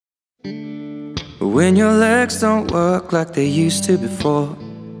When your legs don't work like they used to before,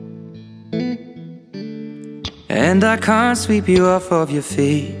 and I can't sweep you off of your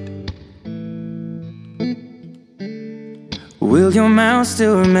feet, will your mouth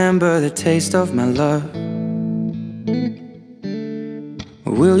still remember the taste of my love?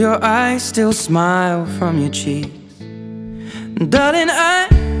 Will your eyes still smile from your cheeks? Darling, I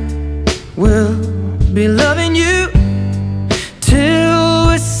will be loving you till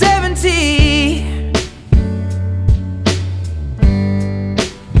we're 70.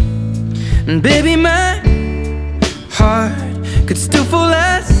 And baby, my heart could still fall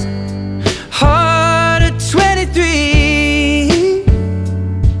as hard at 23.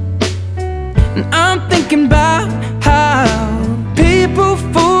 And I'm thinking about how people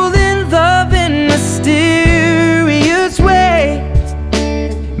fall in love in mysterious ways.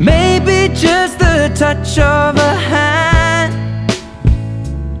 Maybe just the touch of a hand.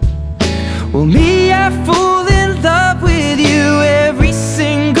 Well, me, I fall in love with you every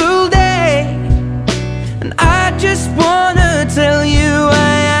single day, and I just wanna tell you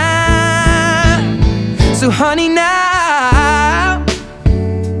I am. So honey, now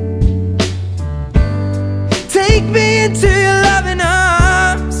take me into your loving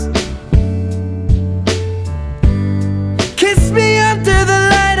arms. Kiss me under the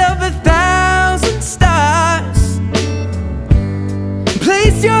light of 1,000 stars.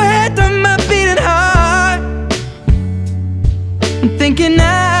 Place your head on my beating heart. I'm thinking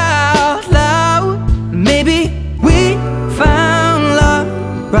out loud, maybe we found love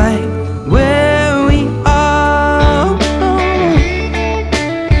right where we are.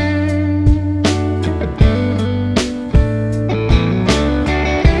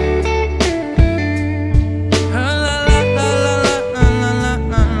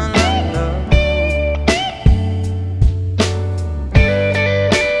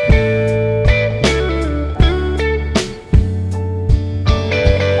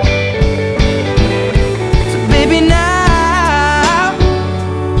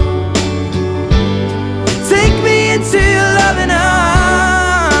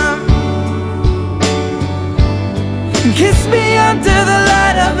 Kiss me under the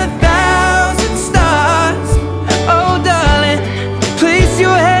light of 1,000 stars. Oh darling, place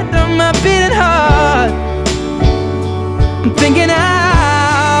your head on my beating heart. I'm thinking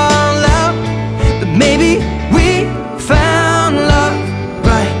out loud that maybe